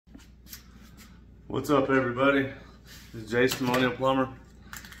What's up, everybody? This is Jason, Millennial Plumber.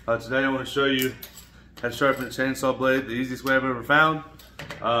 Today I want to show you how to sharpen a chainsaw blade the easiest way I've ever found.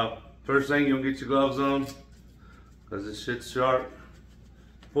 First thing, you'll get your gloves on because this shit's sharp.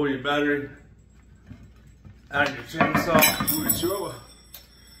 Pull your battery out of your chainsaw.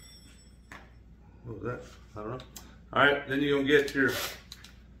 What was that? I don't know. Alright, then you're going to get your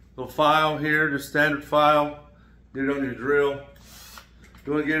little file here, just standard file. Get it on your drill.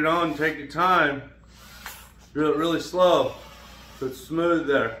 You want to get it on, take your time. Drill it really slow so it's smooth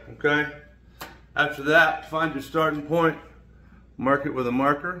there, okay? After that, find your starting point. Mark it with a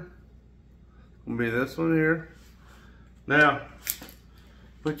marker. It'll be this one here. Now,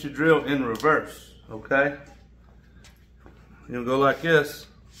 put your drill in reverse, okay? You'll go like this,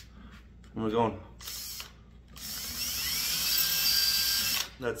 and we're going.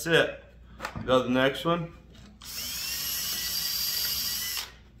 That's it. Go to the next one.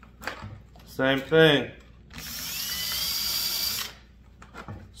 Same thing.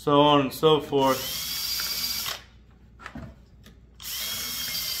 So on and so forth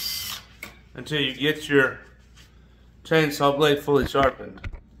until you get your chainsaw blade fully sharpened.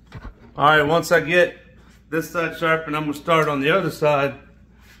 Alright, once I get this side sharpened, I'm going to start on the other side.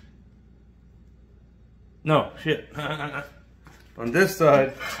 No, shit. On this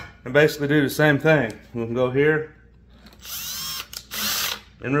side, and basically do the same thing. We can go here,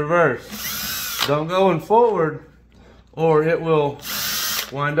 in reverse. Don't go in forward, or it will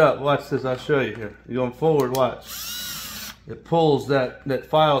wind up. Watch this, I'll show you here. You're going forward, watch. It pulls that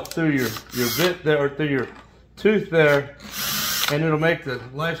file through your bit there, or through your tooth there, and it'll make the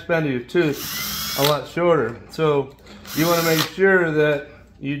lifespan of your tooth a lot shorter. So you want to make sure that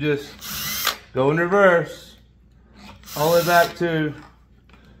you just go in reverse all the way back to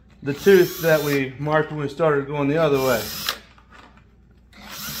the tooth that we marked when we started going the other way.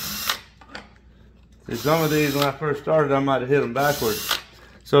 See, some of these when I first started I might have hit them backwards.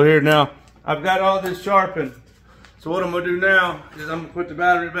 So here now, I've got all this sharpened. So what I'm going to do now is I'm going to put the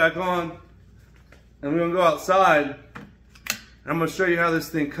battery back on and we're going to go outside and I'm going to show you how this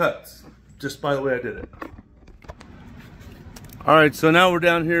thing cuts, just by the way I did it. Alright, so now we're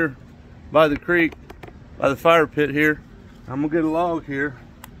down here by the creek, by the fire pit here. I'm going to get a log here,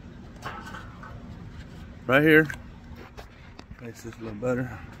 right here. Makes this a little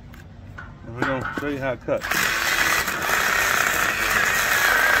better. And we're going to show you how it cuts.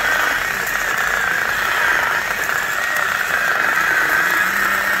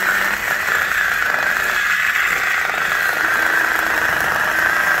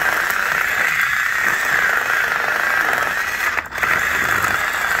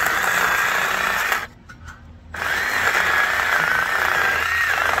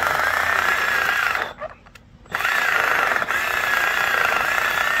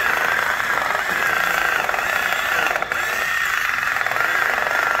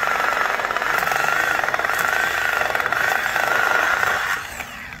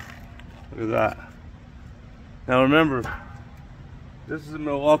 Look at that. Now remember, this is a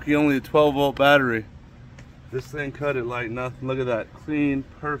Milwaukee, only a 12-volt battery. This thing cut it like nothing. Look at that, clean,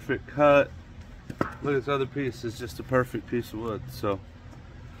 perfect cut. Look at this other piece, it's just a perfect piece of wood. So,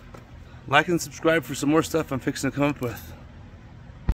 like and subscribe for some more stuff I'm fixing to come up with.